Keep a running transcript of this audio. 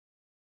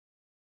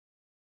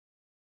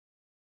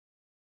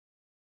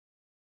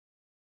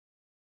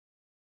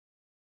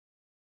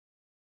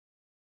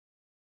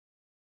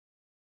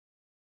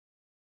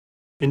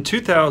In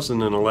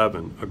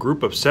 2011, a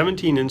group of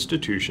 17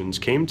 institutions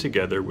came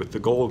together with the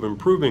goal of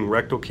improving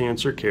rectal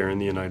cancer care in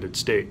the United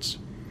States.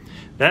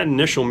 That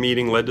initial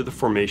meeting led to the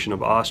formation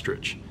of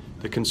Ostrich,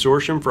 the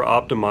consortium for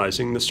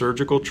optimizing the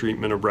surgical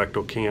treatment of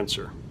rectal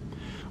cancer.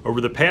 Over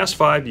the past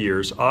 5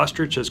 years,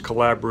 Ostrich has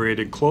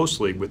collaborated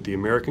closely with the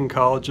American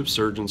College of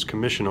Surgeons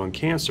Commission on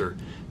Cancer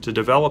to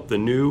develop the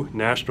new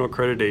National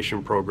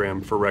Accreditation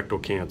Program for rectal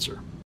cancer.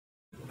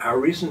 Our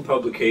recent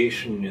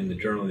publication in the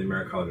Journal of the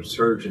American College of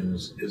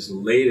Surgeons is the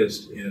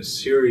latest in a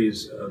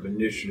series of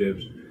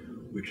initiatives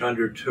which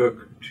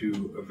undertook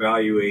to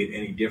evaluate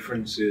any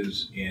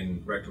differences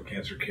in rectal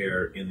cancer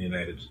care in the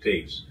United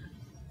States.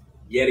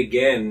 Yet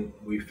again,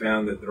 we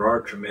found that there are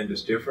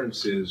tremendous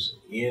differences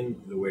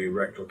in the way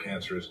rectal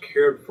cancer is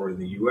cared for in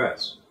the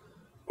U.S.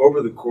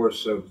 Over the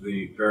course of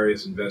the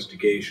various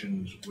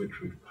investigations which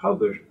we've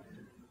published,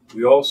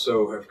 we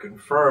also have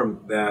confirmed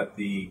that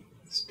the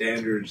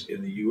standards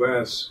in the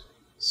U.S.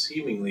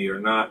 seemingly are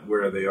not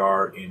where they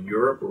are in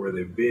Europe or where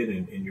they've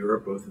been in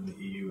Europe, both in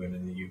the EU and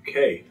in the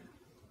UK.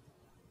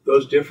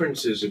 Those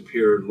differences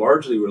appear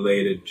largely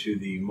related to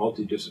the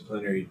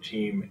multidisciplinary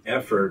team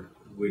effort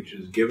which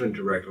is given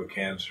to rectal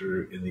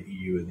cancer in the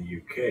EU and the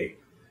UK.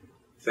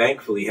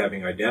 Thankfully,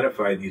 having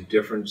identified these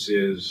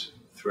differences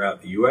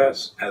throughout the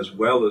US, as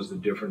well as the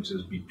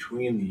differences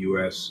between the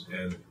US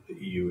and the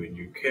EU and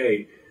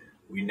UK,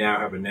 we now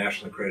have a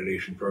National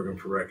Accreditation Program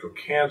for rectal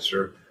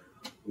cancer,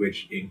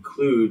 which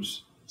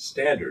includes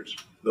standards.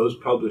 Those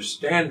published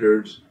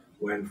standards,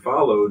 when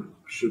followed,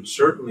 should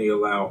certainly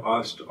allow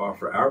us to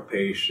offer our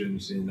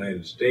patients in the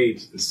United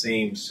States the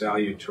same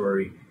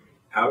salutary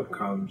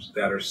outcomes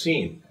that are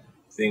seen.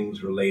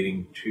 Things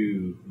relating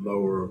to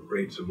lower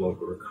rates of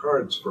local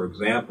recurrence, for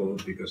example,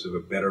 because of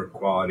a better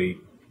quality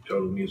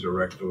total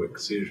mesorectal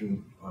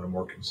excision on a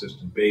more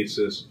consistent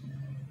basis,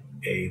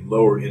 a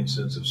lower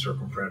incidence of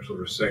circumferential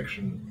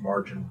resection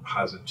margin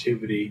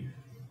positivity,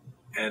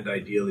 and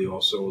ideally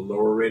also a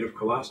lower rate of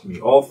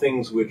colostomy. All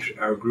things which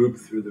our group,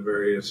 through the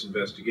various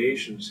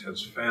investigations,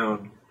 has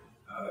found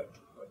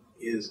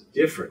is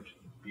different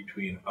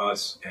between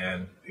us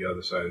and the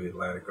other side of the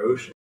Atlantic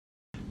Ocean.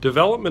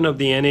 Development of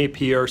the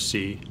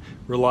NAPRC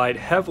relied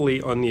heavily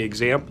on the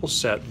example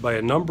set by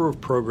a number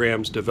of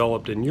programs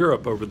developed in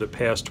Europe over the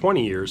past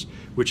 20 years,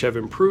 which have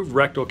improved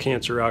rectal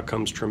cancer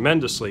outcomes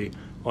tremendously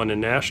on a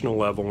national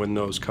level in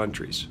those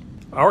countries.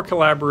 Our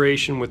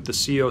collaboration with the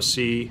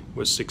COC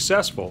was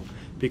successful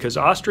because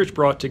Ostrich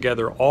brought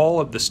together all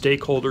of the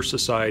stakeholder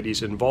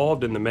societies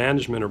involved in the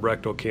management of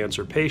rectal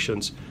cancer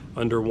patients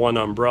under one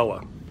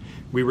umbrella.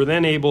 We were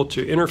then able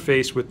to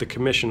interface with the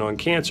Commission on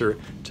Cancer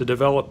to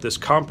develop this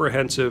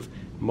comprehensive,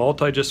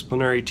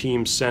 multidisciplinary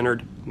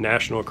team-centered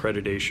national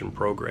accreditation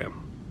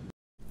program.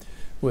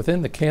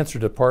 Within the cancer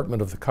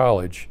department of the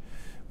college,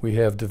 we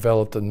have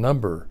developed a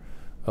number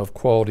of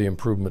quality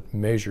improvement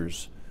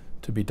measures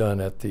to be done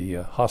at the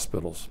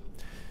hospitals.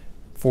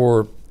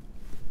 For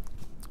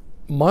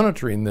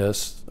monitoring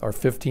this, our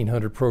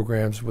 1,500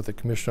 programs with the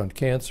Commission on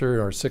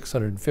Cancer, our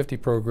 650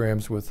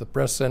 programs with the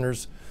breast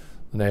centers,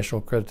 the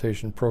National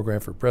Accreditation Program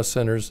for breast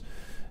centers,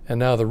 and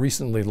now the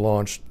recently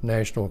launched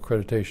National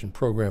Accreditation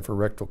Program for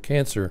rectal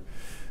cancer,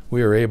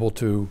 we are able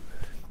to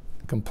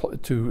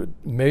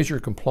measure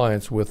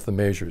compliance with the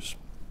measures.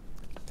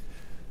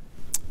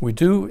 We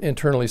do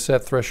internally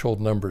set threshold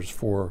numbers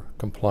for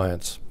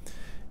compliance,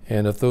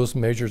 and if those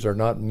measures are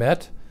not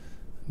met,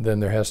 then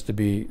there has to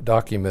be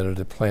documented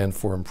a plan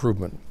for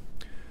improvement.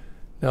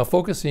 Now,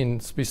 focusing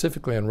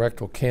specifically on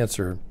rectal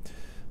cancer,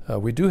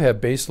 we do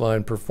have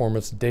baseline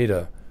performance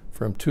data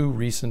from 2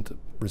 recent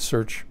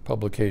research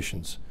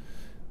publications.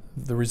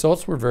 The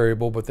results were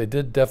variable, but they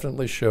did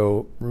definitely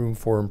show room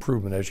for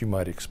improvement, as you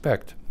might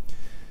expect.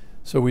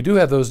 So we do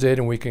have those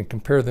data, and we can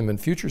compare them in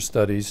future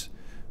studies,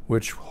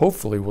 which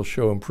hopefully will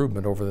show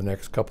improvement over the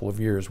next couple of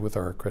years with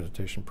our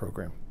accreditation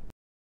program.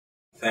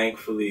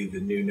 Thankfully, the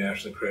new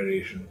National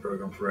Accreditation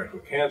Program for rectal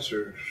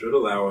cancer should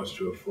allow us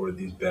to afford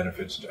these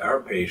benefits to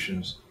our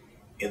patients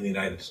in the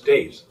United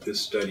States.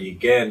 This study,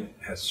 again,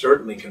 has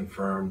certainly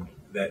confirmed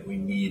that we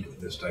need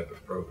this type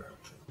of program.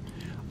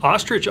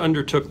 Ostrich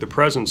undertook the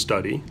present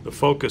study, the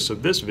focus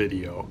of this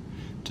video,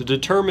 to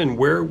determine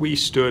where we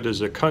stood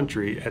as a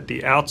country at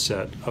the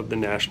outset of the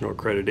National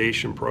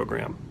Accreditation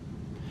Program.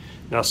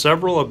 Now,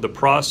 several of the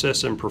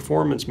process and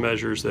performance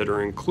measures that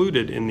are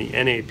included in the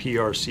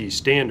NAPRC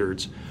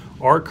standards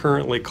are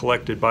currently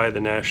collected by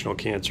the National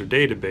Cancer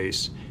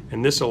Database,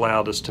 and this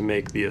allowed us to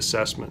make the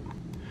assessment.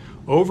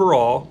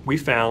 Overall, we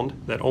found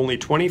that only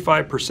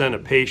 25%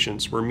 of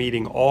patients were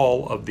meeting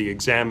all of the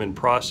examined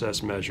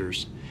process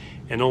measures,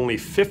 and only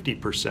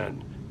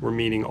 50% were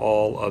meeting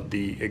all of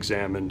the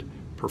examined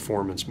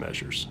performance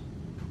measures.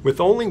 With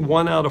only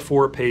 1 out of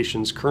 4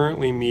 patients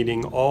currently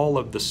meeting all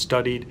of the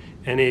studied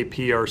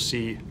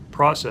NAPRC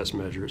process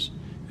measures,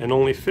 and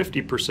only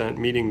 50%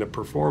 meeting the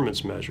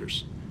performance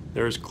measures,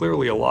 there is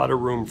clearly a lot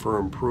of room for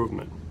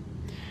improvement.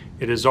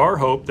 It is our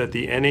hope that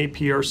the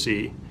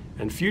NAPRC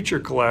and future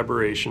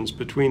collaborations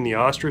between the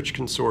Ostrich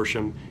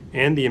Consortium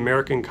and the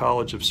American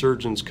College of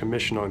Surgeons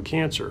Commission on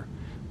Cancer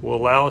will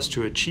allow us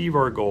to achieve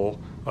our goal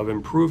of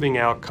improving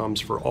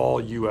outcomes for all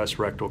U.S.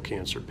 rectal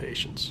cancer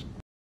patients.